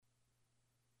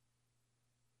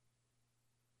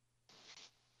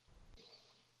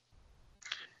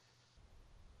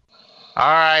All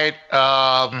right.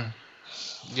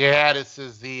 Yeah, this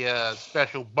is the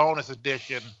special bonus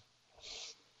edition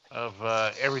of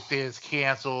Everything is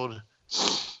Canceled,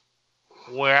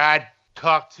 where I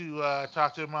talk to a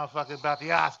motherfucker about the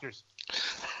Oscars,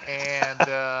 and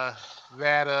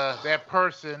that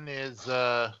person is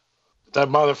That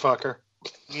motherfucker.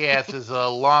 yes is a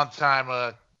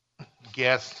longtime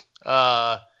guest.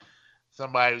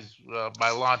 Somebody who's by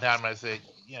a long time I say,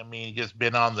 I mean, just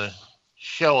been on the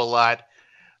show a lot.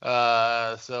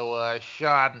 So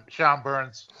Sean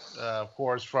Burns, of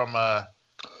course, from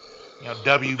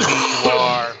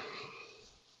WBUR,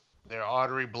 their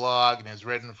Artery blog, and has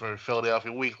written for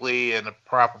Philadelphia Weekly and the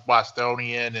Proper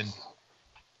Bostonian,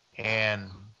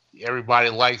 and everybody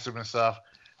likes him and stuff.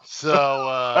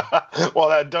 So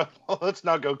let's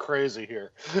not go crazy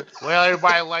here. well,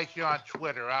 everybody likes you on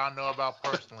Twitter. I don't know about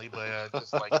personally, but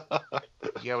just like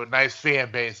you have a nice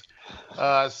fan base.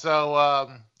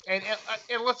 And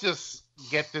let's just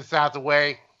get this out the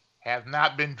way. Have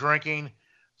not been drinking,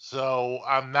 so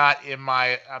I'm not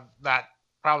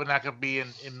probably not gonna be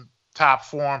in top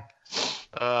form.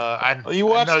 You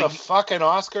watched the fucking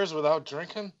Oscars without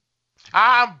drinking?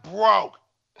 I'm broke.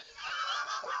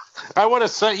 I would have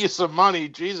sent you some money.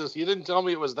 Jesus, you didn't tell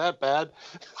me it was that bad.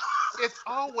 It's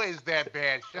always that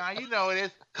bad, Sean. You know it is.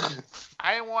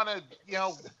 I didn't want to,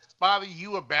 bother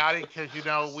you about it because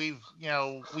we've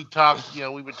we've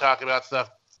been talking about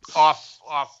stuff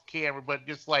off camera, but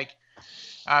just like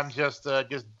I'm just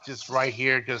right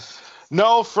here, just.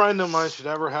 No friend of mine should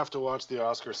ever have to watch the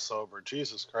Oscars sober.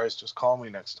 Jesus Christ, just call me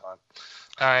next time.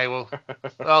 All right, well,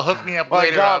 hook me up My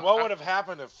later. God, what would have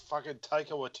happened if fucking Taika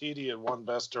Waititi had won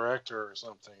Best Director or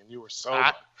something, and you were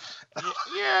sober?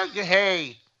 Yeah,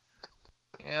 hey,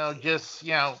 just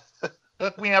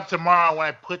hook me up tomorrow when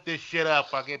I put this shit up.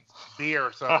 I'll get beer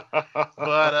or something.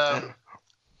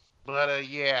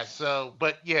 Yeah. So,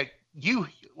 but yeah, you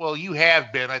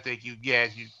have been. I think you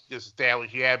just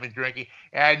established you have been drinking,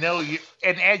 and I know you.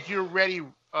 And as you're ready,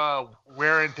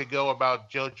 raring to go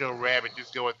about Jojo Rabbit,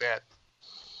 just go with that.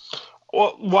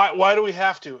 Well, why do we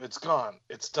have to? It's gone.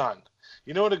 It's done.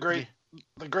 You know what the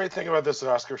great thing about this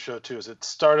Oscar show too is it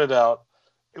started out.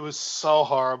 It was so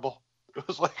horrible. It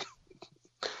was like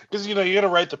because you got to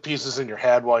write the pieces in your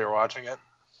head while you're watching it.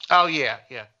 Oh yeah.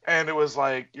 And it was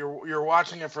like you're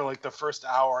watching it for like the first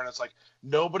hour, and it's like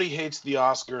nobody hates the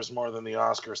Oscars more than the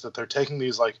Oscars. That they're taking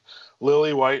these like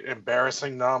lily white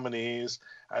embarrassing nominees,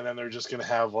 and then they're just gonna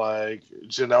have like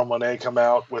Janelle Monáe come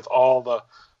out with all the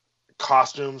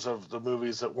costumes of the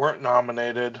movies that weren't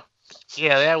nominated.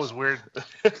 Yeah, that was weird.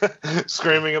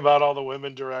 Screaming about all the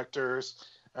women directors.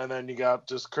 And then you got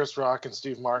just Chris Rock and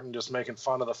Steve Martin just making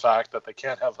fun of the fact that they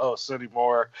can't have hosts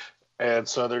anymore. And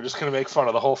so they're just going to make fun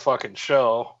of the whole fucking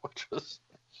show, which is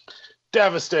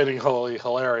devastatingly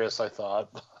hilarious, I thought.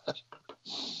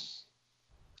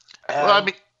 Well, I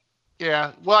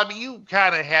mean, you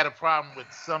kind of had a problem with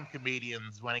some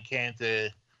comedians when it came to.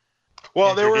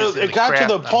 Well, it got to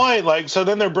the point, like, so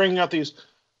then they're bringing out these,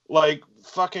 like,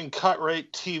 fucking cut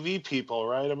rate TV people,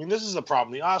 right? I mean, this is the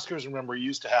problem. The Oscars, remember,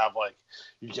 used to have, like,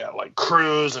 you get, like,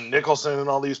 Cruise and Nicholson and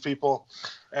all these people.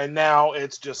 And now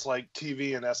it's just, like,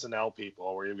 TV and SNL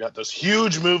people, where you've got those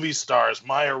huge movie stars,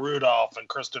 Maya Rudolph and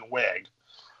Kristen Wiig,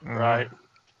 right?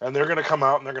 And they're going to come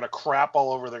out and they're going to crap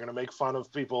all over. They're going to make fun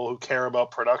of people who care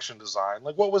about production design.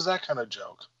 Like, what was that kind of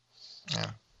joke? Yeah.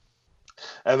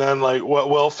 And then, like,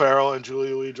 what Will Ferrell and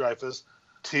Julia Louis-Dreyfus,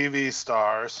 TV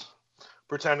stars,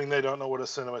 pretending they don't know what a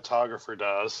cinematographer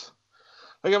does.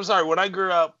 Like, I'm sorry, when I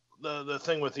grew up, the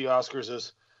thing with the Oscars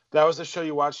is that was the show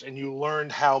you watched and you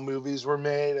learned how movies were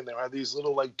made, and there had these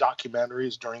little, like,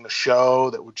 documentaries during the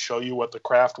show that would show you what the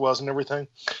craft was and everything.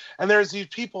 And there's these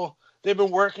people, they've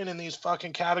been working in these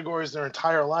fucking categories their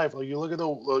entire life. Like, you look at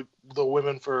the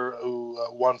women who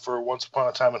won for Once Upon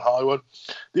a Time in Hollywood,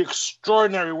 the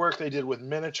extraordinary work they did with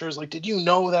miniatures. Like, did you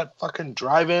know that fucking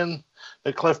drive-in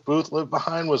that Cliff Booth lived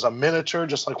behind was a miniature,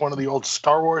 just like one of the old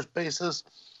Star Wars bases?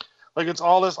 Like, it's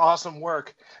all this awesome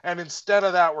work. And instead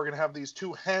of that, we're going to have these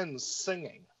two hens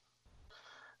singing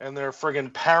in their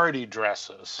friggin' parody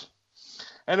dresses.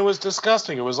 And it was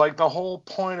disgusting. It was like the whole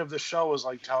point of the show was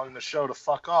like telling the show to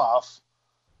fuck off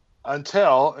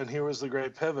until, and here was the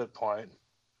great pivot point.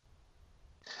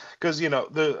 Because,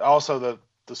 the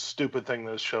stupid thing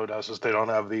this show does is they don't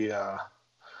have the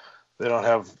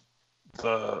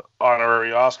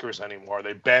honorary Oscars anymore.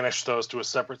 They banished those to a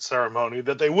separate ceremony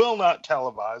that they will not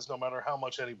televise, no matter how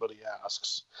much anybody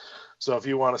asks. So if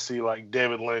you want to see, like,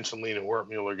 David Lynch and Lena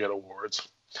Wertmuller get awards.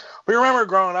 But you remember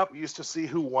growing up, we used to see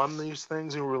who won these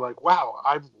things, and we were like, wow,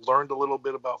 I learned a little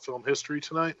bit about film history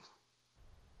tonight.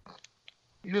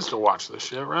 You used to watch this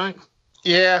shit, right?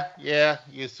 Yeah.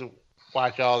 Used to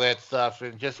watch all that stuff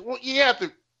and just well, you have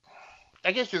to.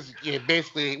 I guess just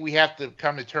basically we have to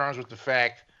come to terms with the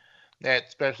fact that,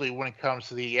 especially when it comes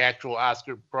to the actual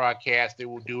Oscar broadcast, they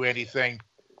will do anything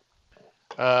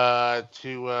to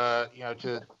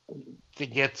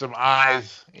get some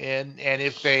eyes in, and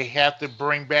if they have to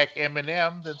bring back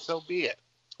Eminem, then so be it.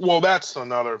 Well, that's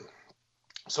another.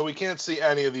 So we can't see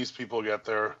any of these people get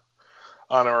their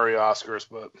honorary Oscars,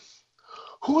 but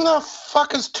who the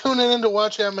fuck is tuning in to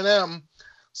watch Eminem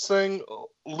sing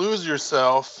 "Lose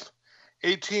Yourself"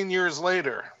 18 years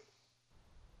later?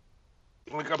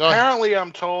 Like, apparently,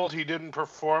 I'm told he didn't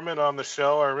perform it on the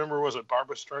show. I remember, was it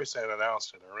Barbra Streisand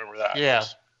announced it? I remember that. Yeah.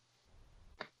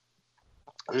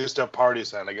 We used to have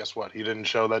parties then. I guess what? He didn't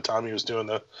show that time he was doing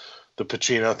the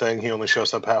Pacino thing. He only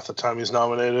shows up half the time he's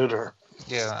nominated, or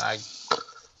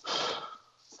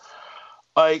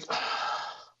like,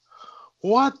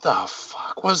 what the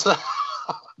fuck was that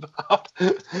about?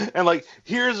 And like,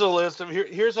 here's a list of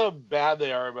here's how bad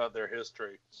they are about their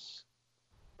history.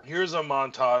 Here's a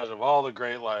montage of all the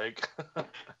great, like,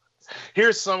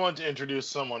 here's someone to introduce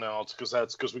someone else,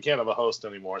 because we can't have a host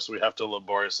anymore, so we have to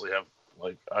laboriously have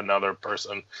like another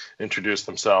person introduce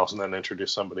themselves and then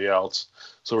introduce somebody else.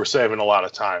 So we're saving a lot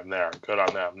of time there. Good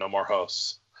on them. No more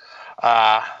hosts.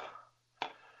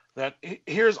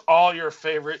 Here's all your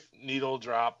favorite needle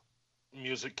drop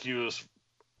music cues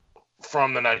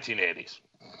from the 1980s.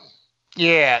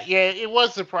 Yeah. It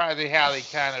was surprising how they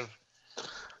kind of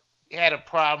had a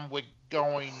problem with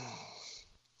going.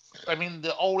 I mean,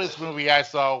 the oldest movie I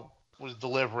saw was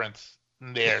Deliverance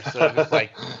there, so it was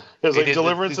like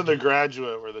Deliverance and The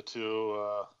Graduate were the two.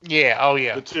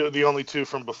 The only two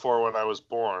from before when I was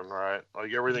born, right?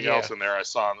 Like everything else in there, I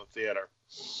saw in the theater.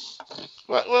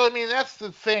 Well, I mean, that's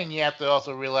the thing you have to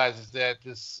also realize is that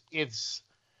it's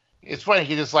funny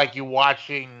because it's like you're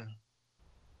watching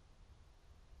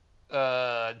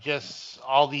just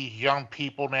all these young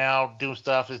people now do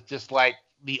stuff. It's just like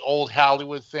the old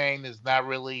Hollywood thing is not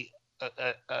really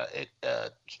a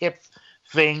hip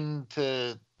thing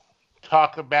to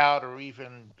talk about or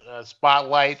even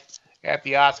spotlight at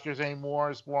the Oscars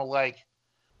anymore. It's more like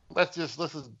let's just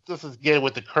get it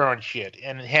with the current shit,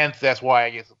 and hence that's why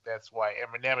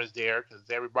Eminem is there, because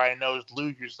everybody knows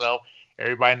 "Lose Yourself."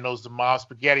 Everybody knows the Mom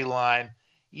Spaghetti line.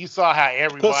 You saw how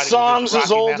everybody. The song's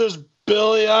as old as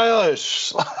Billie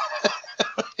Eilish.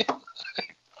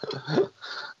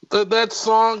 That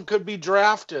song could be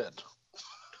drafted.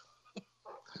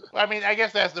 I mean, I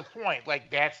guess that's the point.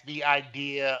 Like, that's the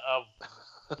idea of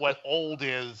what old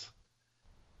is.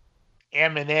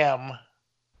 Eminem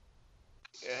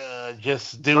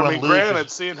just doing. I mean, granted,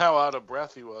 seeing how out of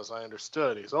breath he was, I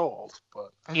understood he's old,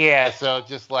 but yeah. So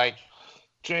just like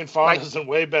Jane Fonda's in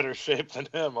way better shape than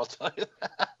him. I'll tell you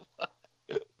that.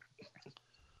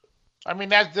 I mean,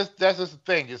 that's just the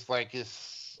thing. Just like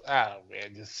it's, I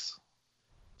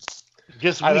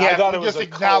thought it was a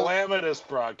calamitous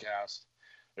broadcast.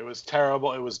 It was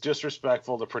terrible. It was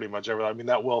disrespectful to pretty much everything. I mean,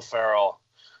 that Will Ferrell,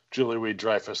 Julie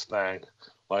Louis-Dreyfus thing,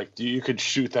 like you could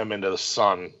shoot them into the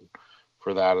sun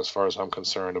for that, as far as I'm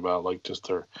concerned about, like, just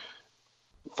their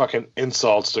fucking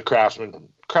insults to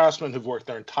craftsmen who've worked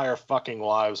their entire fucking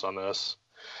lives on this.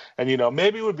 And,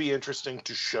 maybe it would be interesting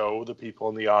to show the people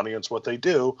in the audience what they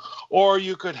do, or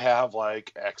you could have,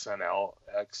 like,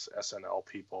 ex-SNL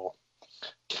people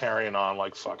carrying on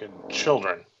like fucking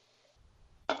children.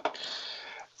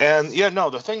 And,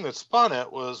 the thing that spun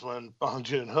it was when Bong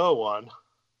Joon-ho won.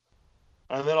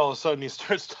 And then all of a sudden he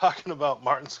starts talking about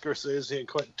Martin Scorsese and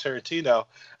Quentin Tarantino.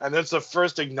 And that's the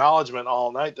first acknowledgement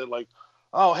all night that, like,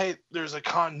 oh, hey, there's a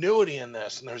continuity in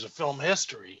this and there's a film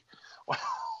history.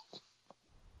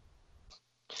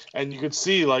 And you could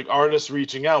see, like, artists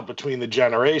reaching out between the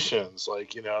generations.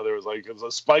 Like, there was, like,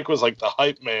 Spike was, like, the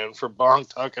hype man for Bong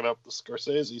talking up the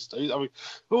Scorsese stuff. I mean,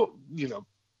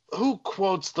 who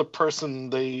quotes the person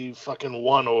they fucking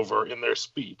won over in their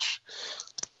speech?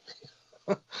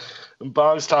 And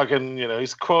Bong's talking,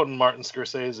 he's quoting Martin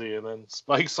Scorsese, and then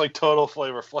Spike's like total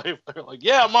Flavor Flav. They're like,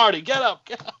 yeah, Marty, get up.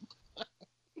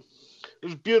 It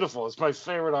was beautiful. It's my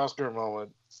favorite Oscar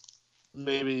moment.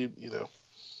 Maybe,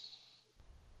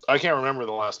 I can't remember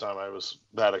the last time I was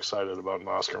that excited about an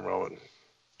Oscar moment.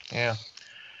 Yeah.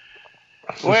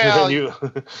 Well, you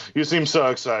seem so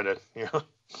excited.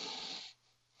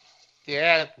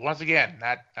 Yeah. Once again,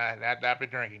 not been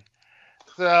drinking.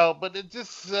 So, but it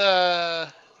just,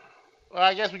 well,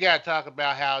 I guess we got to talk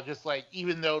about how, just like,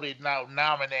 even though they now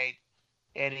nominate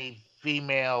any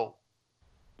female,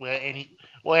 as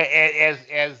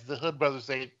the Hood Brothers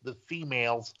say, the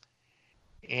females,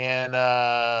 in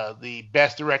the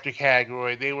Best Director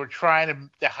category. They were trying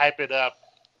to hype it up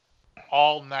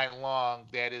all night long.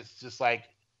 That is just like,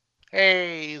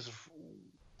 hey,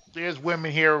 there's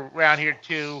women here around here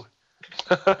too.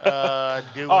 Doing.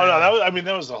 Oh no,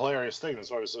 that was a hilarious thing.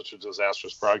 That's why it was such a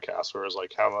disastrous broadcast. Where it was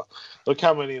like, look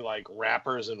how many like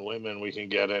rappers and women we can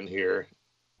get in here.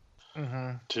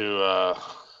 Mm-hmm.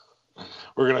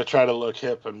 We're gonna try to look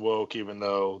hip and woke, even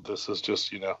though this is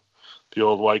just the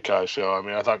old white guy show. I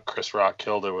mean, I thought Chris Rock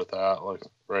killed it with that, like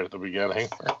right at the beginning.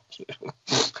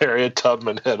 Harriet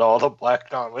Tubman hit all the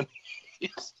black nominees.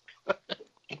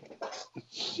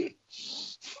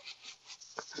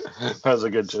 That was a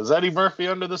good show. Is Eddie Murphy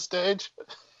under the stage?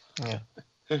 Yeah.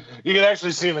 You can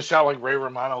actually see in the shot like Ray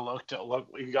Romano looked.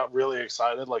 He got really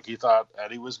excited, like he thought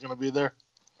Eddie was going to be there.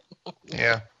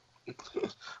 Yeah.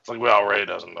 It's like, well, Ray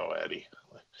doesn't know Eddie.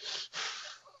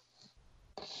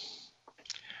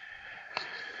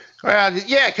 Well,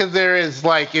 yeah, because there is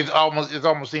like it almost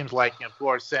seems like, of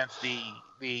course, since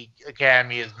the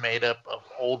Academy is made up of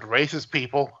old racist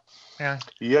people. Yeah.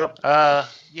 Yep.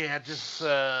 Yeah, just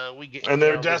we get. And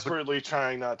they're desperately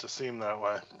trying not to seem that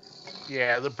way.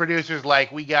 Yeah, the producers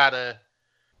like we gotta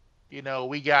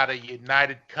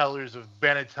United Colors of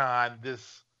Benetton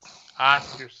this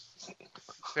Oscar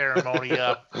ceremony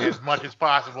up as much as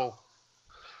possible.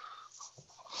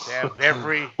 Have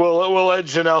every. Well, we'll let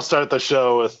Janelle start the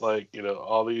show with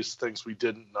all these things we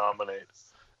didn't nominate.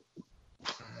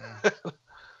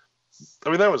 I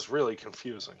mean, that was really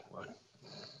confusing.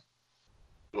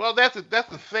 Well, that's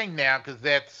the thing now, because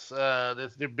that's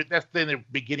then they're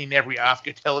beginning every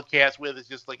Oscar telecast with. It's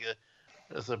just like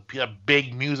a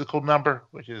big musical number,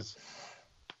 which is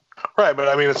right. But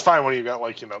I mean, it's fine when you got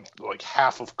like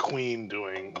half of Queen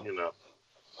doing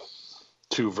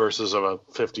two verses of a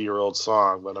 50-year-old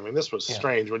song. But I mean, this was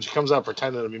strange when she comes out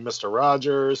pretending to be Mr.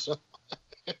 Rogers.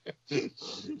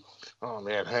 Oh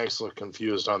man, Hanks looked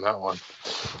confused on that one.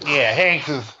 Yeah, Hank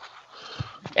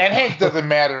doesn't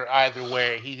matter either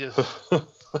way. He just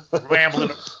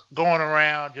rambling, going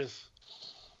around, just.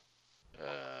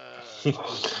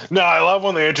 No, I love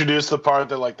when they introduce the part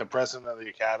that like the president of the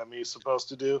Academy is supposed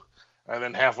to do, and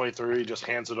then halfway through he just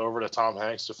hands it over to Tom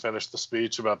Hanks to finish the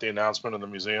speech about the announcement of the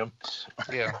museum.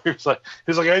 Yeah, he's like,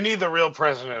 I need the real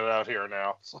president out here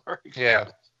now. Sorry. Yeah.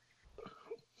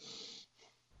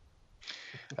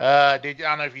 I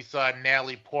don't know if you saw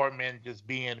Natalie Portman just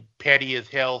being petty as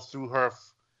hell through her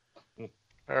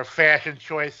fashion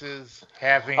choices,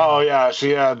 having. Oh yeah, she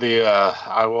had the.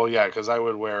 Because I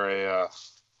would wear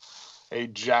a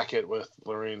jacket with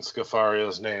Lorene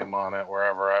Scafario's name on it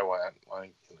wherever I went.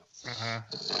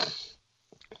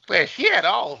 Yeah, she had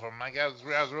all of them. Like I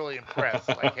was really impressed.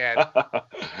 Like had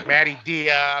Matty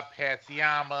Diop, had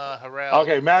Siama, Harrell.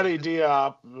 Okay, Matty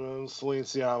Diop, Celine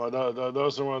Siama.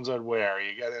 Those are ones I'd wear.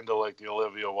 You get into like the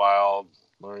Olivia Wilde,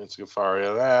 Lorene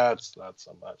Scafaria. That's not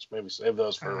so much. Maybe save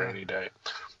those for a rainy day.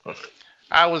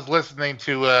 I was listening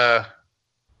to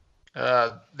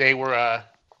they were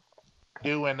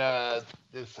doing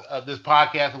this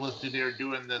podcast I listened to. They were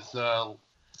doing this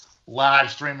live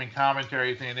streaming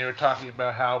commentary thing. They were talking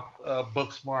about how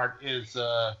Booksmart is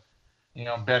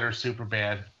better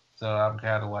Superbad. So I'm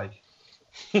kind of like,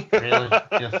 really?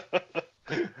 Just...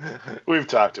 We've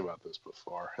talked about this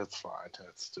before. It's fine.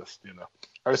 It's just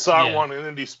I saw it won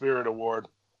an Indie Spirit Award,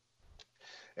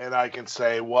 and I can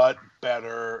say what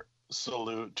better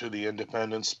salute to the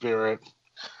independent spirit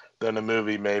than a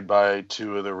movie made by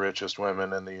two of the richest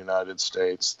women in the United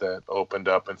States that opened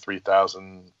up in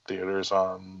 3,000 theaters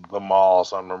on the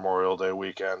malls on Memorial Day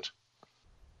weekend.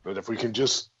 But if we can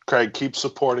just, Craig, keep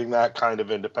supporting that kind of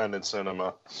independent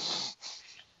cinema.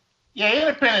 Yeah,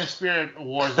 Independent Spirit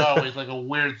Awards are always like a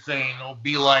weird thing. It'll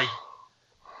be like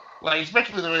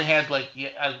especially when they had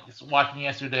I was watching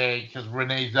yesterday because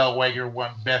Renee Zellweger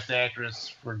won Best Actress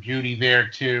for Judy there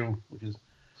too, which is.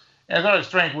 And it's always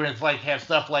strange when it's like have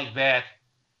stuff like that,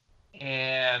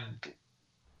 and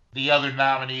the other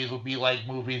nominees will be like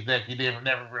movies that you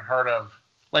never even heard of.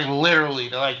 Like literally,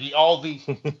 like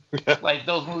like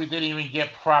those movies didn't even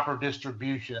get proper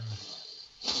distribution,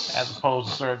 as opposed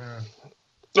to certain.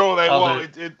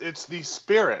 It's the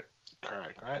spirit,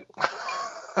 correct, right?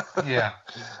 Yeah.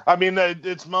 I mean,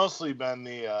 it's mostly been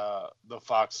the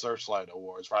Fox Searchlight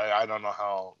Awards, right? I don't know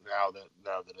how now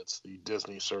that it's the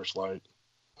Disney Searchlight.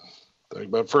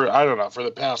 But for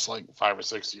the past 5 or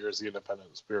 6 years, the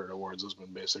Independent Spirit Awards has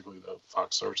been basically the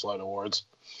Fox Searchlight Awards.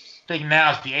 I think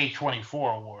now it's the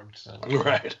A24 Awards. So.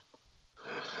 Right.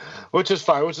 Which is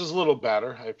fine, which is a little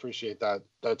better. I appreciate that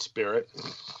spirit.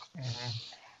 Mm-hmm.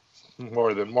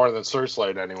 More than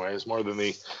Searchlight, anyways. More than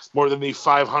the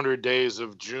 500 Days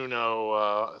of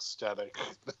Juno aesthetic.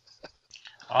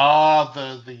 Oh,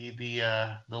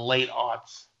 the late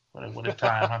aughts. What a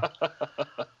time, huh?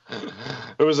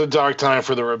 It was a dark time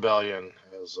for the rebellion,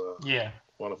 as Yeah.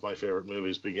 one of my favorite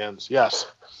movies begins.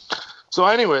 Yes. So,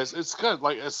 anyways, it's good.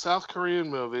 Like, a South Korean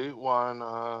movie won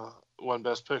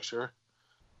Best Picture,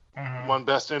 won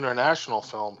Best International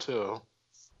Film too.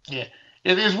 Yeah.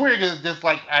 It is weird because just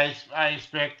like I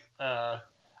expect the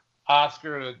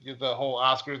whole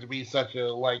Oscar to be such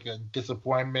a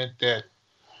disappointment that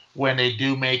when they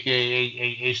do make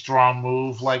a strong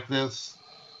move like this,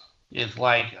 it's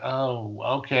like, oh,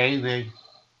 okay,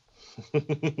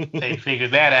 they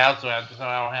figured that out, so I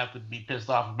don't have to be pissed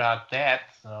off about that.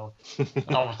 So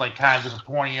it's almost like kind of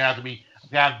disappointing. You have to be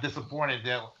kind of disappointed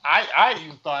that I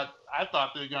thought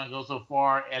they were going to go so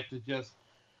far as to just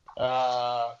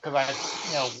because a lot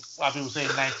of people say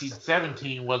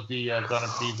 1917 was the going to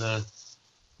be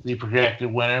the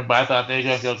projected winner, but I thought they were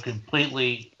going to go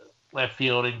completely left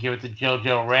field and give it to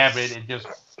Jojo Rabbit and just.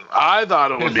 I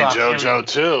thought it would be JoJo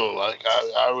too. Like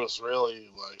I was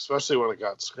really like, especially when it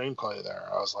got screenplay there.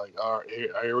 I was like, all right,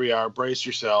 here we are. Brace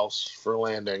yourselves for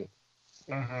landing.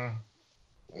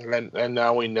 Mm-hmm. And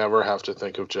now we never have to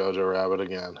think of Jojo Rabbit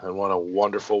again. And what a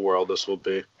wonderful world this will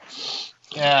be.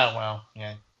 Yeah, well,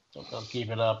 yeah, so they'll keep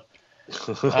it up.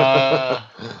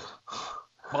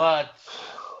 But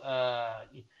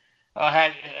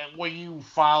were you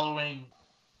following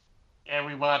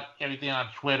everything on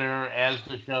Twitter as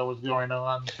the show was going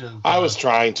on? I was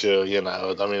trying to,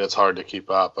 I mean, it's hard to keep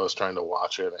up. I was trying to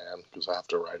watch it, and because I have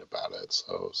to write about it,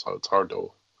 so it's hard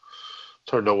to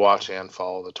watch and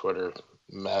follow the Twitter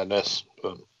madness.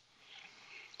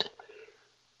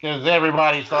 Because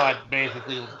everybody thought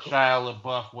basically Shia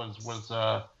LaBeouf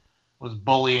was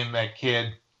bullying that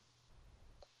kid.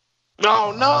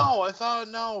 No, I thought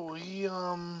no.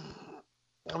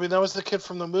 I mean, that was the kid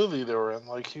from the movie they were in.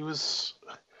 Like, he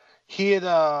had,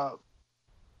 the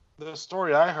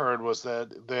story I heard was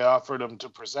that they offered him to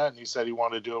present, and he said he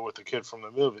wanted to do it with the kid from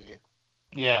the movie.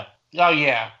 Yeah. Oh,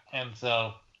 yeah. And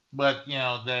so, but,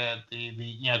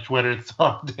 the Twitter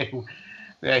thought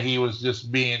that he was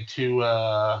just being too,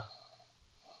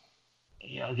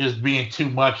 just being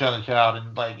too much on the child.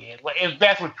 And, if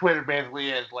that's what Twitter basically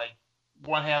is, like,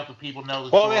 one half of people know the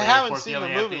story. Well, they haven't seen the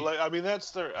movie. Like, I mean,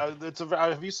 that's their.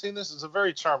 Have you seen this? It's a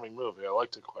very charming movie. I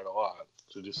liked it quite a lot.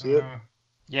 Did you see it?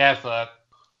 Yeah, I saw it.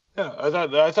 Yeah,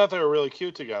 I thought they were really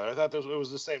cute together. I thought it was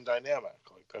the same dynamic.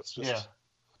 Like, that's just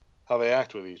how they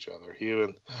act with each other.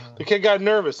 The kid got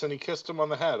nervous and he kissed him on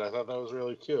the head. I thought that was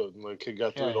really cute, and the kid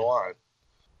got through the line.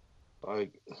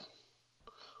 Like,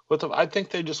 I think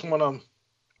they just want to.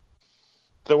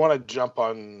 They want to jump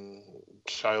on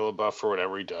Shia LaBeouf for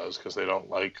whatever he does because they don't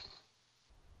like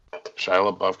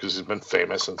Shia LaBeouf because he's been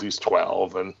famous since he's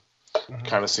 12 and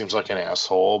kind of seems like an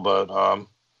asshole. But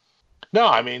no,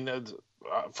 I mean,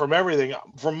 from everything,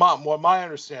 what my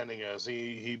understanding is,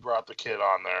 he brought the kid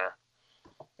on there.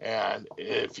 And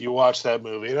if you watch that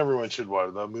movie, and everyone should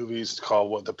watch the movie's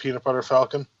called The Peanut Butter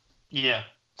Falcon. Yeah.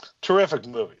 Terrific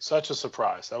movie. Such a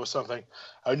surprise. That was something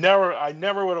I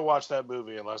never would have watched that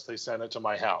movie unless they sent it to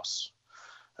my house.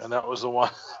 And that was one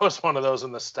of those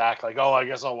in the stack. Like, oh, I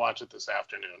guess I'll watch it this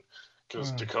afternoon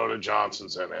because Dakota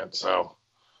Johnson's in it. So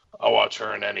I'll watch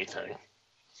her in anything.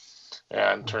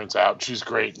 And turns out she's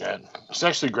great in it. She's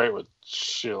actually great with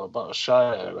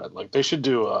Shia. Like, they should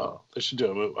do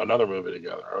another movie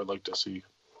together. I would like to see.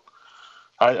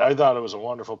 I thought it was a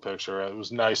wonderful picture. It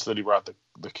was nice that he brought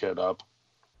the kid up.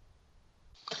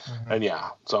 And yeah,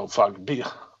 so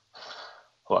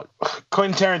look,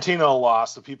 Quentin Tarantino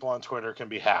lost. The people on Twitter can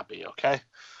be happy, okay?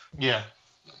 Yeah.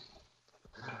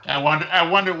 I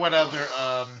wonder what other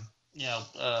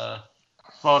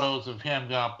photos of him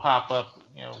gonna pop up,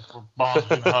 for Bong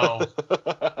Joon-ho.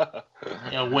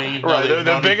 Right,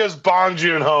 the biggest Bong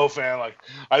Joon-ho fan. Like,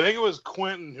 I think it was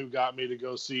Quentin who got me to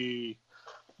go see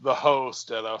The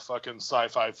Host at a fucking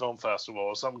sci-fi film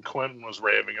festival. Something Quentin was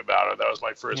raving about it. That was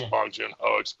my first Bong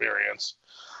Joon-ho experience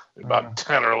about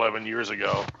 10 or 11 years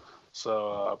ago.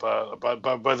 So,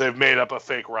 but they've made up a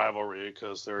fake rivalry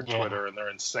because they're Twitter and they're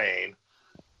insane.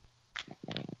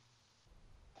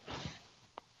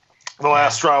 The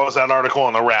last straw was that article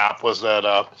in the Wrap was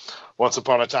that Once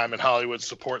Upon a Time in Hollywood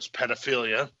supports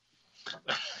pedophilia.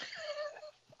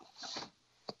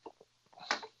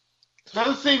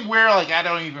 Does it seem weird? Like, I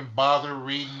don't even bother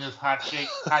reading this hot take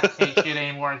shit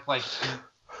anymore. It's like,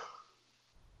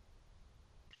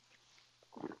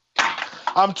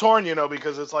 I'm torn,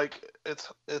 because it's like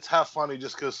it's half funny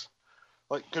just because,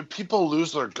 like, could people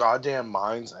lose their goddamn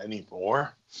minds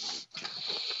anymore?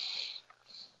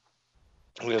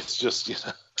 It's just,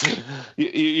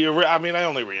 I mean, I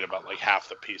only read about like half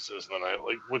the pieces, and then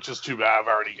which is too bad. I've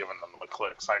already given them the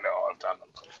clicks. I know I've done them.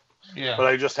 Yeah. But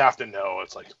I just have to know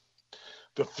it's like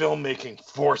the filmmaking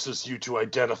forces you to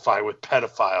identify with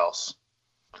pedophiles,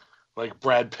 like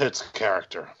Brad Pitt's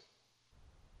character.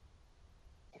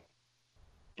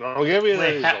 I'll give you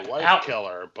that he's a wife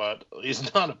killer, but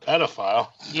he's not a pedophile.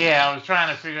 Yeah, I'm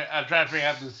trying to figure out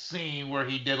the scene where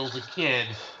he diddles a kid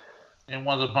in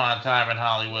Once Upon a Time in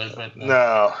Hollywood, but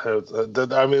no,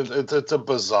 it's a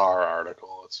bizarre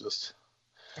article. It's just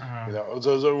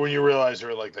when you realize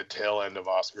you're like the tail end of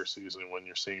Oscar season when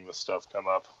you're seeing this stuff come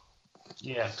up.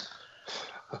 Yeah.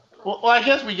 Well, I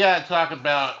guess we got to talk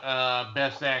about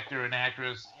Best Actor and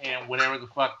Actress and whatever the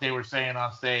fuck they were saying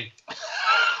on stage.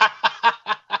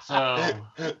 So,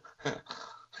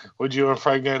 would you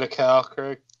impregnate a cow,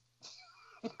 Craig?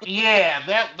 Yeah,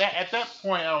 that at that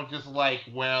point I was just like,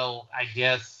 well, I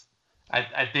guess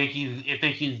I think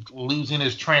he's losing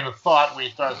his train of thought when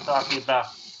he starts talking about.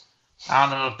 I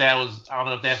don't know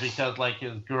if that's because like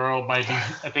his girl might be,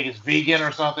 I think it's vegan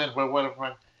or something, but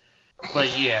whatever.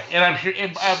 But yeah, and I'm sure.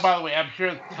 And by the way, I'm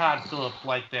sure Todd Phillips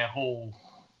liked that whole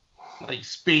like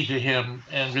speech of him,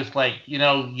 and just like you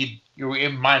were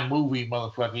in my movie,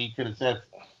 motherfucker. You could have said,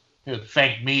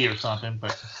 "Thank me" or something,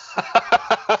 but.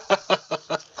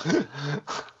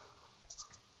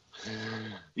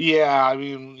 Yeah, I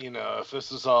mean, if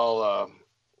this is all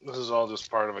just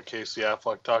part of a Casey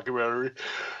Affleck documentary.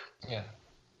 Yeah.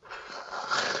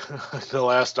 The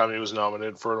last time he was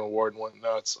nominated for an award and went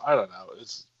nuts. I don't know.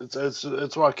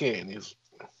 It's Joaquin.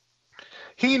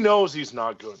 He knows he's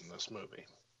not good in this movie.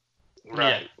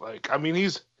 Right. Yeah. Like, I mean,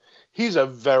 he's a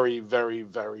very, very,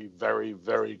 very, very,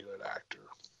 very good actor.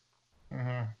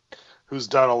 Mm-hmm. Who's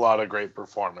done a lot of great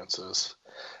performances.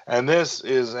 And this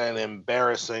is an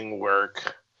embarrassing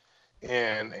work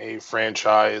in a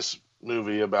franchise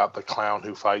movie about the clown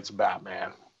who fights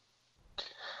Batman.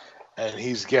 And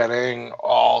he's getting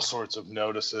all sorts of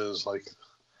notices. Like,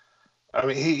 I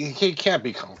mean, he can't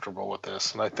be comfortable with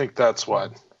this. And I think that's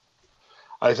what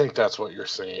you're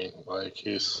seeing. Like,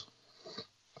 he's...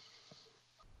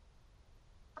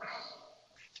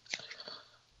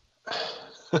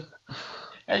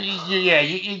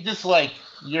 You just like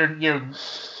you're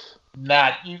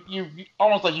not you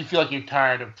almost like you feel like you're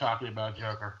tired of talking about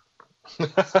Joker.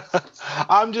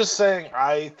 I'm just saying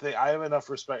I think I have enough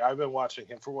respect. I've been watching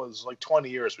him for like 20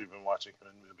 years. We've been watching him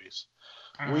in movies.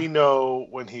 Mm-hmm. We know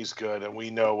when he's good, and we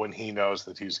know when he knows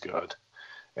that he's good.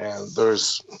 And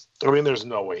there's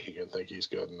no way he can think he's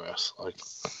good in this. Like,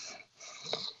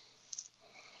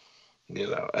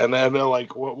 and then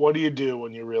like, what do you do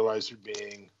when you realize you're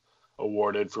being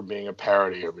awarded for being a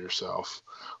parody of yourself?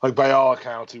 Like, by all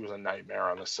accounts, he was a nightmare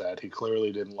on the set. He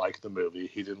clearly didn't like the movie.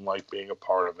 He didn't like being a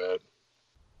part of it.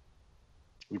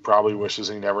 He probably wishes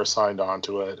he never signed on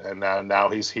to it, and now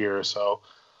he's here. So,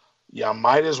 yeah,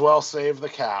 might as well save the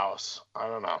cows. I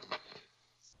don't know.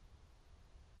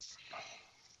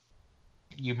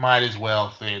 You might as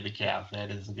well save the cows.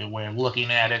 That is a good way of looking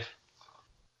at it.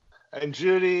 And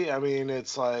Judy, I mean,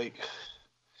 it's like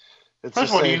it's the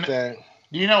same thing.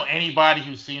 Do you know anybody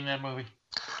who's seen that movie?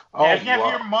 Oh, have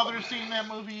your mother seen that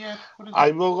movie yet?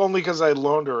 I will, only because I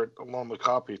loaned the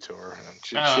copy to her. And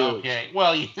okay.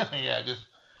 Well, yeah, just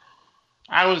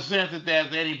I was sense that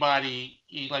there's anybody,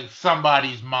 like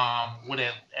somebody's mom, would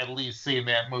have at least seen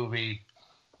that movie.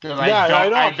 I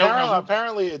know.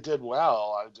 Apparently, it did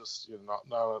well. I just,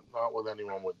 not with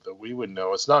anyone that we would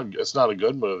know. It's not a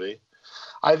good movie.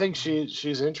 I think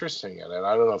she's interesting in it.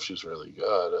 I don't know if she's really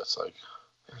good. It's like.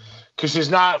 Because she's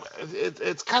not,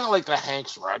 it's kind of like the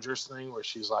Hanks Rogers thing where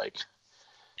she's like,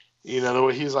 the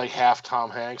way he's like half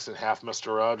Tom Hanks and half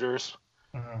Mr. Rogers.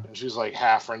 Mm-hmm. And she's like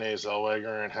half Renee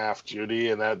Zellweger and half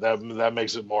Judy. And that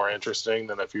makes it more interesting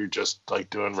than if you're just like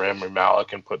doing Rami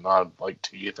Malek and putting on like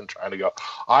teeth and trying to go,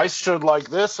 I stood like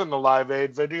this in the Live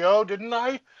Aid video, didn't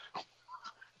I?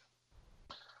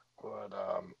 But,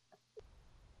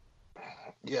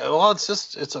 yeah, well,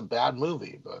 it's a bad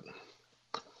movie, but...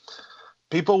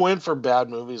 People win for bad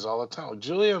movies all the time.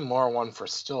 Julianne Moore won for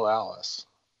Still Alice.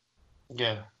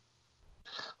 Yeah.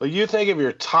 Well, you think of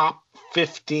your top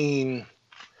 15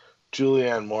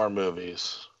 Julianne Moore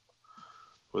movies.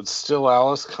 Would Still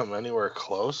Alice come anywhere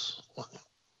close?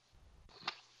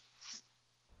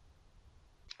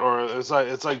 Or it's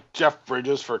like Jeff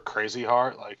Bridges for Crazy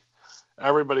Heart. Like,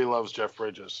 everybody loves Jeff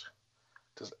Bridges.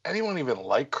 Does anyone even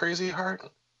like Crazy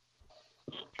Heart?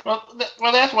 Well,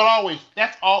 that's what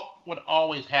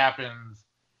always happens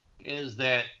is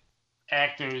that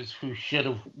actors who should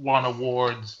have won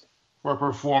awards for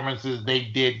performances they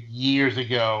did years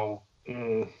ago,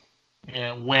 and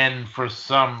when for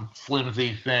some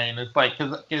flimsy thing. It's like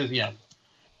because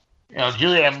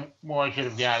Julianne Moore should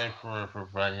have got it for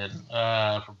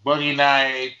Boogie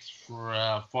Nights,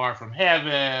 for Far From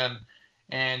Heaven,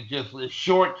 and just a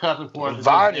shortcut, of course.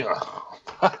 Vanya.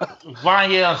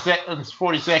 Vanya on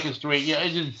 42nd Street. Yeah,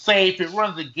 it's just safe. It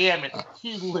runs the gamut.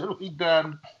 She's literally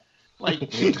done like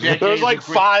 2 decades. There's like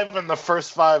 5 in the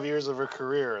first 5 years of her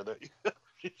career that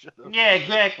she should have. Yeah,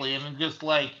 exactly. And just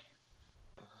like,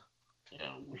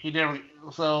 she never.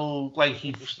 So like,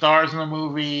 she stars in a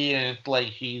movie, and it's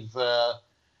like she's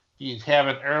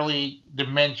having early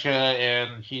dementia,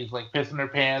 and she's like pissing her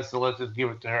pants. So let's just give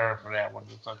it to her for that one.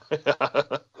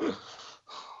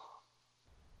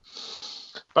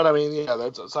 But I mean, yeah,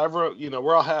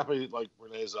 we're all happy like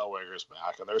Renee Zellweger's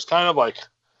back, and there's kind of like,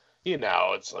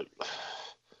 it's like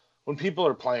when people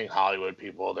are playing Hollywood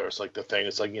people, there's like the thing.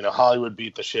 It's like Hollywood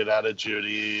beat the shit out of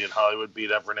Judy, and Hollywood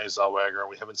beat up Renee Zellweger.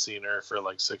 We haven't seen her for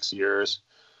like 6 years,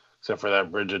 except for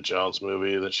that Bridget Jones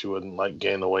movie that she wouldn't like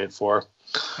gain the weight for.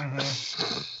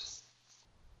 Mm-hmm.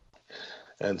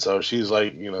 And so she's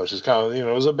like, she's kind of, it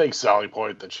was a big selling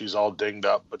point that she's all dinged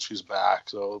up, but she's back.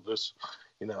 So this.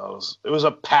 It was a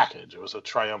package. It was a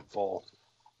triumphal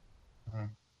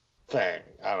thing.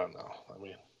 I don't know. I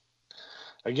mean,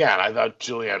 again, I thought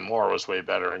Julianne Moore was way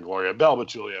better than Gloria Bell, but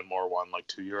Julianne Moore won like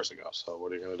 2 years ago. So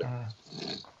what are you gonna do? All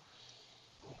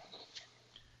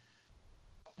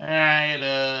right.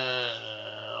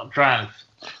 I'm trying to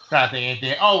think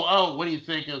anything. Oh, what do you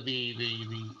think of the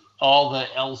all the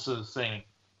Elsas singing?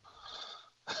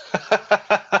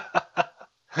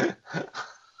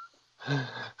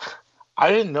 I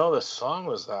didn't know the song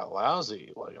was that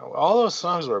lousy. Like all those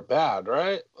songs were bad,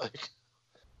 right? Like,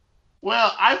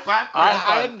 well, I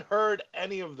hadn't heard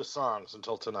any of the songs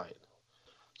until tonight.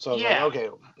 So yeah,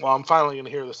 okay. Well, I'm finally gonna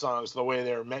hear the songs the way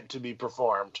they're meant to be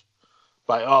performed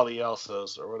by all the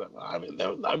Elsas or whatever. I mean,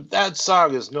 that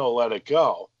song is no "Let It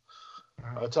Go."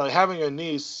 I'll tell you, having a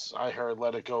niece, I heard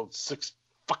 "Let It Go"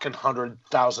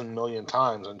 600,000 million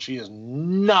times, and she has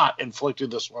not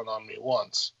inflicted this one on me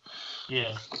once.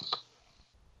 Yeah.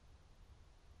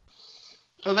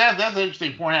 So that's an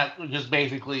interesting point out. Just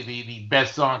basically the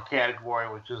best song category,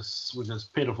 which is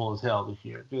pitiful as hell this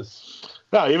year.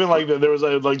 No, even like there was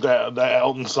the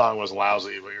Elton song was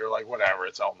lousy, but you're like, whatever,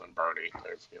 it's Elton and Bernie.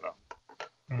 They've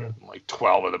like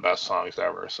 12 of the best songs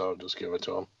ever, so just give it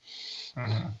to him.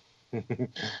 Mm-hmm.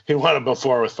 He won it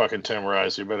before with fucking Tim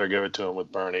Rice. You better give it to him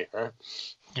with Bernie, right?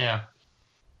 Yeah.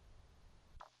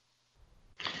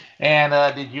 And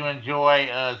did you enjoy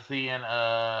seeing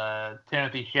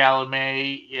Timothy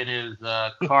Chalamet in his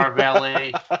car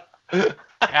valet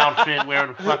outfit,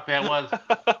 wherever the fuck that was?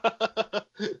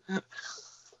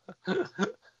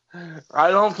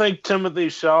 I don't think Timothy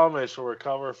Chalamet should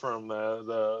recover from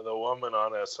the woman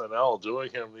on SNL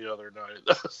doing him the other night.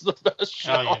 That's the best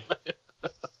Chalamet. Oh,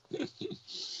 yeah.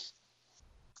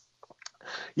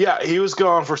 Yeah, he was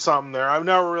going for something there. I've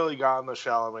never really gotten the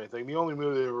Chalamet thing. The only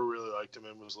movie I ever really liked him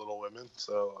in was Little Women.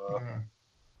 So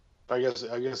I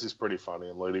guess he's pretty funny,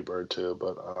 and Lady Bird too.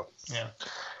 But yeah,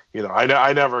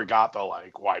 I never got the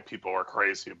why people were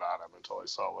crazy about him until I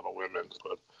saw Little Women.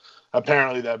 But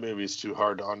apparently that movie's too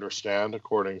hard to understand,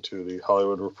 according to the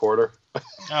Hollywood Reporter.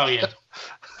 Oh yeah.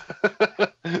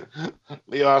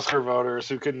 The Oscar voters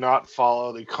who could not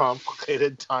follow the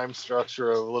complicated time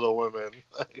structure of Little Women.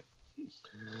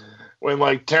 When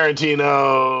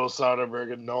Tarantino,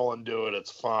 Soderbergh, and Nolan do it,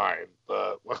 it's fine.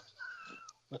 But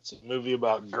it's a movie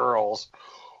about girls.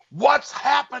 What's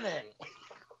happening?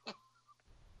 Oh,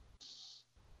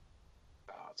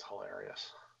 it's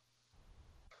hilarious.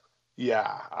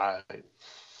 Yeah,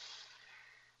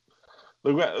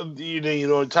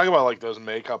 talk about those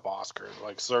makeup Oscars.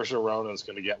 Saoirse Ronan's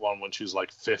gonna get one when she's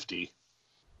 50.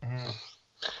 Mm-hmm.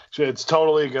 It's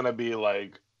totally gonna be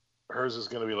hers is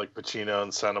gonna be Pacino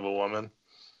and Son of a Woman.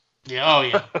 Yeah, oh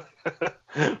yeah.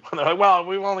 They're like, well,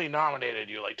 we've only nominated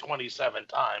you 27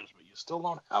 times, but you still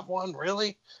don't have one,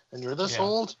 really? And you're this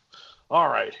old? All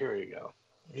right, here you go.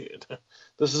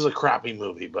 This is a crappy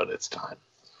movie, but it's time.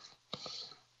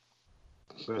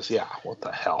 What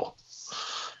the hell?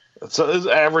 It's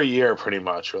every year, pretty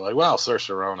much. We're like, well,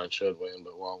 Saoirse Ronan should win,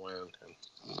 but won't win.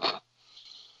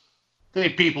 I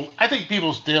think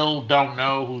people still don't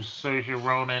know who Saoirse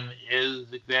Ronan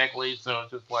is exactly, so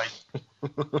it's just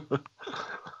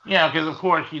because of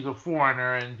course she's a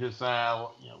foreigner and just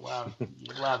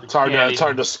it's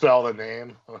hard to spell the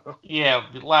name. Yeah,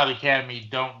 a lot of the Academy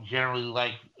don't generally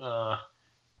like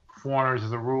foreigners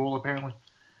as a rule, apparently.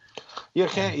 You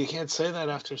can't say that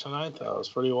after tonight though. It's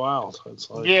pretty wild. It's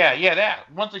like Yeah. That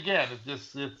once again,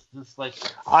 it's just like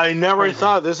I never crazy.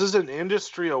 thought this is an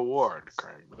industry award,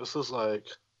 Craig. This is like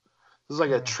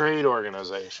a trade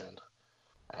organization,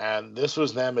 and this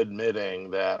was them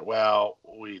admitting that well,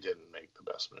 we didn't make the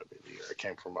best movie of the year. It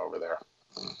came from over there.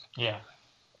 Yeah.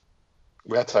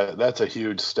 That's a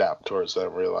huge step towards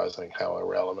them realizing how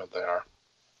irrelevant they are.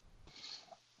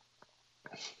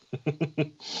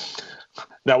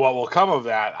 Now, what will come of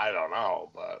that, I don't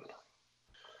know, but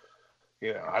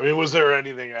I mean, was there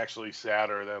anything actually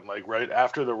sadder than like right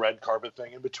after the red carpet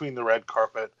thing, in between the red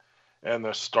carpet and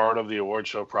the start of the award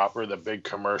show proper, the big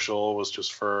commercial was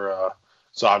just for,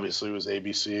 so obviously it was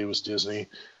ABC, it was Disney, it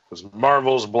was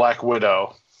Marvel's Black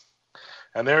Widow.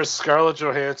 And there's Scarlett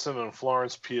Johansson and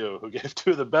Florence Pugh, who gave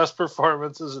two of the best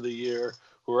performances of the year,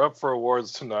 who are up for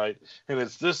awards tonight. And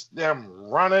it's this damn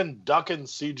running, ducking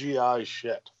CGI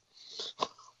shit.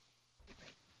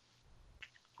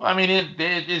 I mean,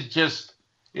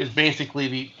 it's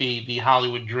basically the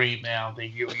Hollywood dream now. That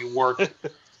you work,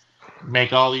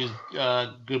 make all these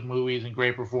good movies and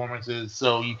great performances,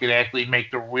 so you could actually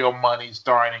make the real money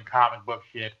starring in comic book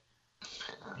shit.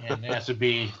 And it has to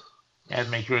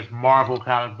make sure it's Marvel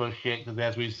comic book shit, because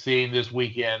as we've seen this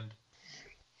weekend,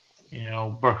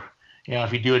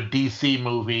 if you do a DC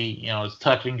movie, it's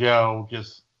touch and go.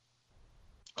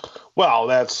 Well,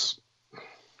 that's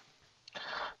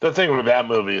the thing with that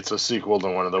movie. It's a sequel to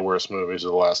one of the worst movies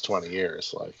of the last 20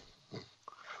 years. Like,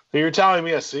 you're telling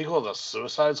me a sequel to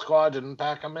Suicide Squad didn't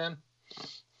pack them in?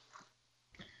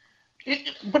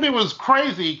 But it was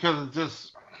crazy because it's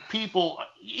just people,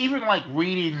 even like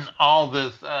reading all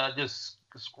this, just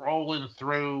scrolling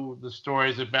through the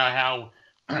stories about how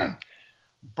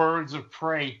Birds of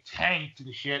Prey tanked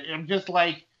and shit. And I'm just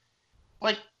like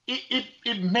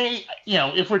it may,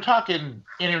 if we're talking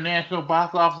international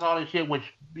box office and all this shit, which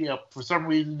for some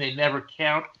reason they never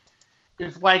count,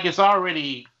 it's like it's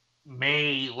already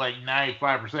made like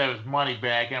 95% of its money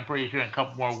back. I'm pretty sure in a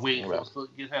couple more weeks it'll still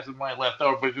have some money left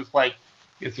over. But it's just like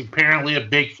it's apparently a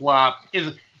big flop.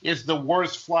 It's the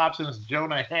worst flop since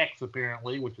Jonah Hex,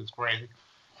 apparently, which is crazy.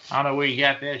 I don't know where you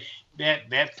got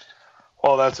that.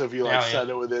 Well, that's if you set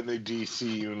it within the DC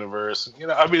universe.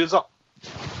 I mean, it's all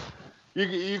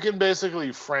you can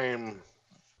basically frame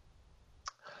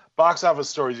box office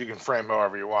stories. You can frame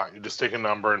however you want. You just take a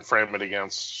number and frame it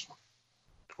against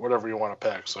whatever you want to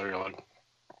pick. So you're like,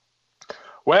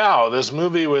 wow, this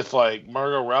movie with like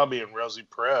Margot Robbie and Rosie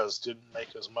Perez didn't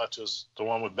make as much as the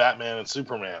one with Batman and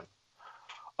Superman.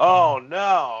 Oh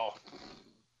no.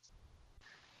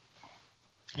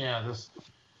 Yeah,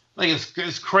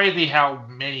 it's crazy how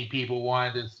many people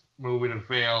wanted this movie to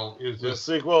fail. The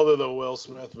sequel to the Will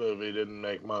Smith movie didn't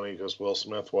make money because Will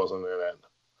Smith wasn't in it.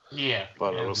 Yeah,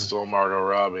 but it was still Margot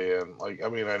Robbie, and I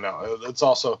mean, I know it's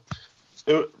also.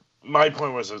 My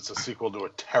point was it's a sequel to a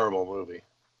terrible movie.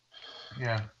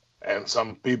 Yeah. And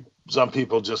some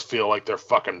people just feel like they're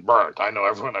fucking burnt. I know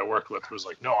everyone I worked with was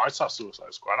like, no, I saw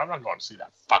Suicide Squad. I'm not going to see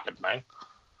that fucking thing.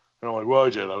 And I'm like, well, I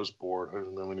did. I was bored. I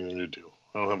didn't have anything to do.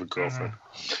 I don't have a girlfriend.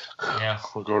 Yeah.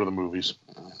 I'll go to the movies.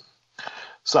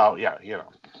 So, yeah,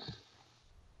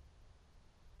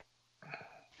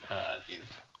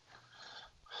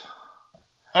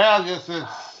 I guess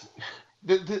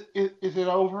is it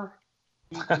over?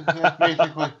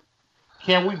 Basically,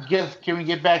 can we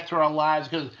get back to our lives?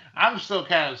 Because I'm still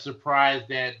kind of surprised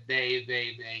that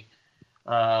they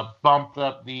bumped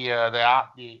up the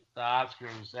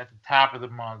Oscars at the top of the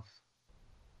month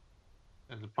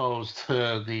as opposed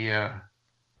to the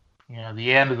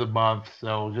end of the month.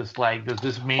 So just like, does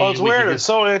this mean? Well, it's weird. It's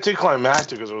so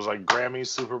anticlimactic because it was like Grammys,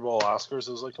 Super Bowl, Oscars.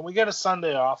 It was like, can we get a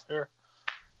Sunday off here?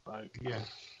 Like, yeah.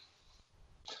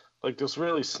 Like, this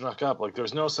really snuck up. Like,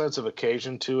 there's no sense of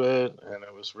occasion to it, and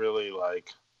it was really like,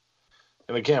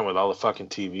 and again, with all the fucking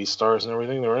TV stars and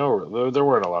everything, there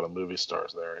weren't a lot of movie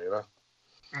stars there,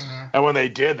 Mm-hmm. And when they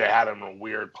did, they had them in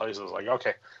weird places. Like,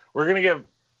 okay, we're gonna give,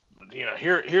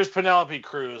 here's Penelope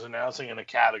Cruz announcing in a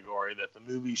category that the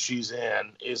movie she's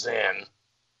in is in,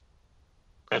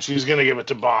 and she's gonna give it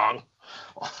to Bong.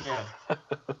 Yeah.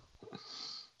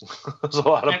 There's a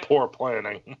lot of poor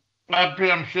planning.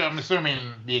 I'm assuming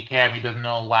the Academy doesn't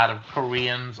know a lot of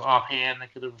Koreans offhand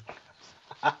that could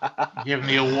have given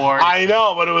the award. I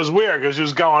know, but it was weird because she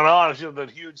was going on. She had that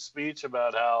huge speech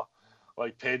about how,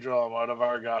 like, Pedro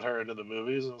Almodovar got her into the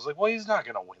movies. And I was like, well, he's not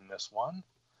going to win this one.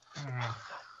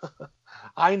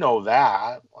 I know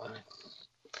that.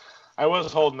 I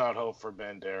was holding out hope for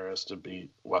Banderas to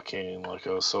beat Joaquin. Like,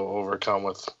 I was so overcome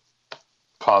with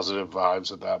positive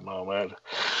vibes at that moment.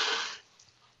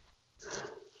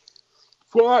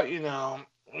 Well,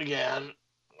 again,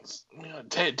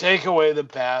 take away the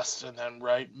best and then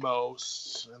write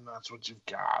most, and that's what you've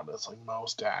got. It's like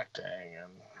most acting,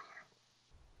 and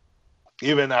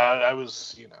even I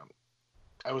was,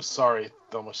 I was sorry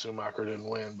Thelma Schumacher didn't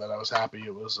win, but I was happy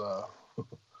it was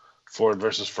Ford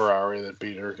versus Ferrari that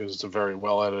beat her because it's a very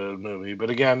well edited movie. But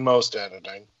again, most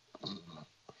editing.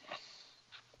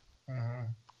 Mm-hmm.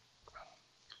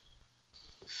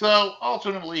 So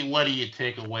ultimately, what do you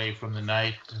take away from the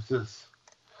night? I'm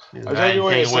taking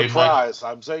away a surprise.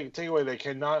 I'm taking away they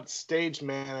cannot stage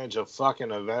manage a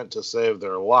fucking event to save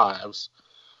their lives.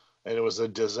 And it was a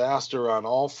disaster on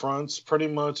all fronts, pretty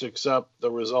much, except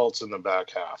the results in the back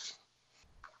half.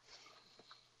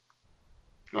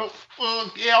 Well,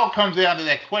 it all comes down to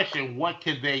that question: what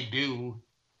could they do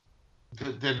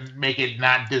to make it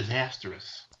not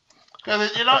disastrous?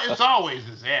 Because it's always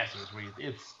disastrous.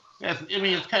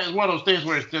 It's kind of one of those things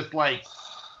where it's just like,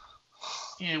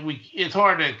 it's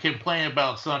hard to complain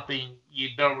about something you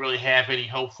don't really have any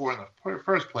hope for in the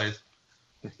first place.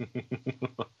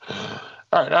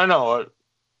 All right, I know.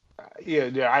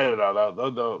 Yeah, I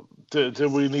don't know. Did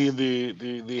we need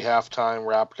the halftime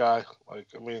rap guy? Like,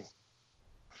 I mean,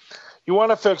 you want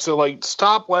to fix it. Like,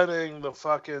 stop letting the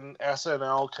fucking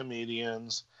SNL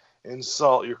comedians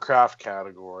insult your craft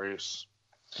categories,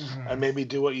 and maybe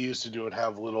do what you used to do and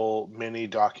have little mini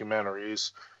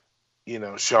documentaries,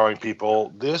 showing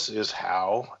people this is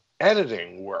how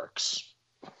editing works.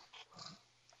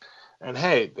 And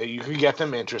hey, you can get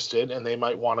them interested, and they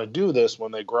might want to do this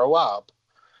when they grow up,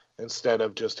 instead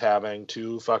of just having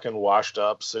two fucking washed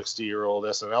up 60-year-old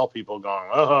SNL people going,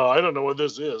 "Oh, I don't know what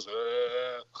this is."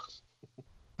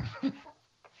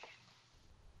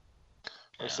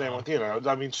 Or same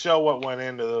with, show what went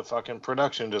into the fucking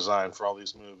production design for all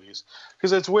these movies.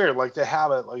 Because it's weird, like, they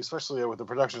have it, like, especially with the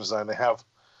production design, they have,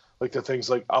 like, the things,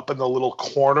 like, up in the little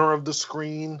corner of the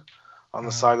screen on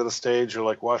the side of the stage. You're,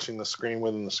 like, watching the screen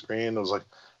within the screen. It was like,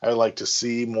 I'd like to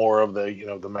see more of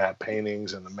the, the matte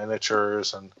paintings and the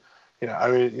miniatures and,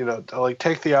 to, like,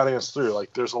 take the audience through.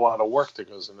 Like, there's a lot of work that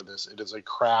goes into this. It is a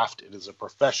craft. It is a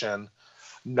profession,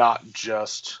 not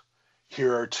just,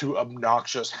 here are two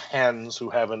obnoxious hens who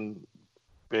haven't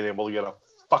been able to get a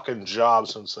fucking job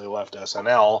since they left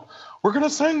SNL. We're going to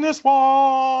sing this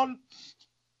one.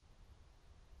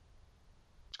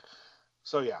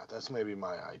 So, yeah, that's maybe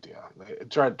my idea.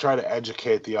 Try to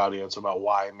educate the audience about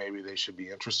why maybe they should be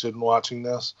interested in watching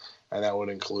this. And that would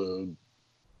include,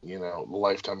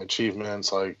 lifetime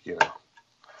achievements. Like,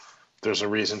 there's a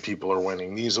reason people are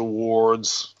winning these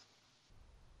awards.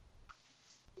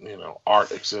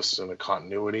 Art exists in a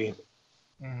continuity.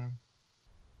 Mm-hmm.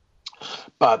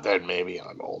 But then maybe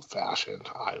I'm old-fashioned.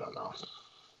 I don't know.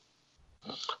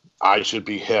 I should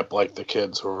be hip like the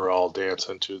kids who are all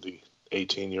dancing to the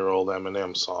 18-year-old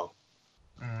Eminem song.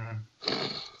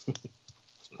 Mm-hmm.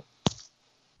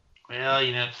 Well,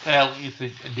 at least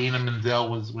Idina Menzel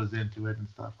was into it and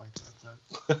stuff like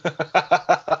that.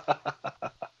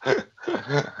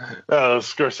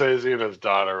 Scorsese and his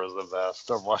daughter was the best.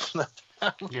 I'm watching that.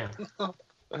 Yeah.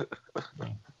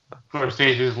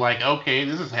 Scorsese is like, okay,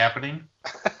 this is happening.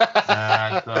 So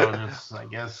it's, I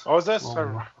guess. Oh, is that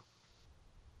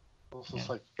It's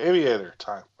like Aviator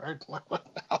time, right?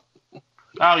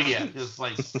 Oh yeah, it's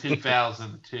like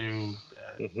 2002.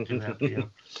 It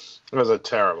was a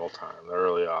terrible time. The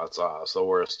early aughts, it's the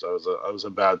worst. It was a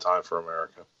bad time for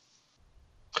America.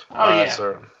 Oh yeah,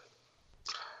 sir.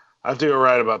 I have to get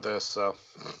right about this. So.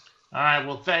 All right.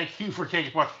 Well, thank you for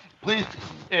taking part. Please,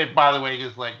 by the way,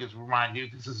 just remind you,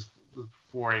 this is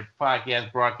for a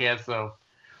podcast broadcast. So,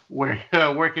 where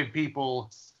can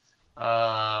people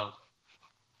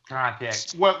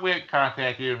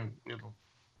contact you and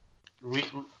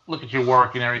look at your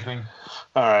work and everything?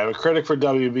 All right. I'm a critic for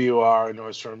WBUR and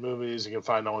Noise Turn Movies. You can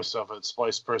find all my stuff at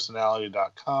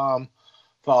splicepersonality.com.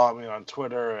 Follow me on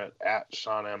Twitter at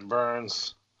Sean M.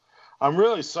 Burns. I'm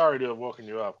really sorry to have woken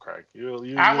you up, Craig.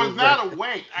 I was not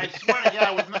awake. I swear to God,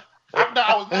 I was not.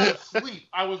 I was not asleep.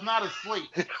 I was not asleep.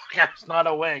 I was not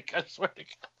awake. I swear to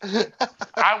God.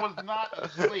 I was not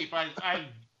asleep.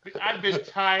 I've been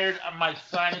tired. My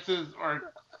sinuses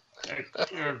are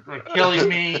killing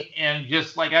me, and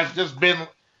just like I've just been.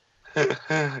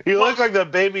 You look like the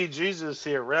baby Jesus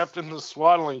here, wrapped in the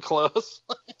swaddling clothes.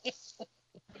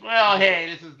 Well,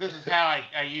 hey, this is how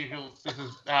I usually. This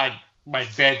is my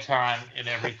bedtime and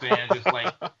everything. I just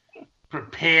like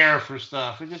prepare for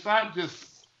stuff. I'm just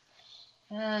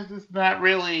not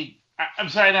really. I'm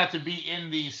sorry not to be in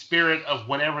the spirit of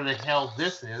whatever the hell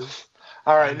this is.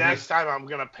 All right, next time I'm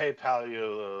gonna PayPal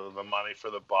you the money for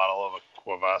the bottle of a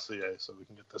Courvoisier so we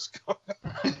can get this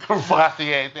going.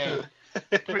 Courvoisier thing.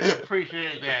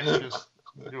 Appreciate that. Just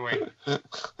enjoy.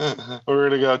 We're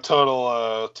gonna go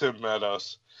total Tim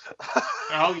Meadows.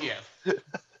 Oh yes.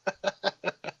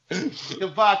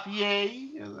 Cavatier.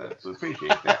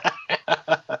 Appreciate that.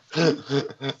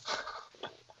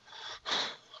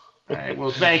 All right.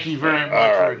 Well, thank you very much.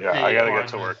 All right. For Yeah, I gotta get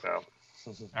to work now.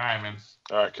 All right, man.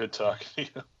 All right. Good talking to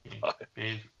you. Bye.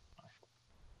 Peace.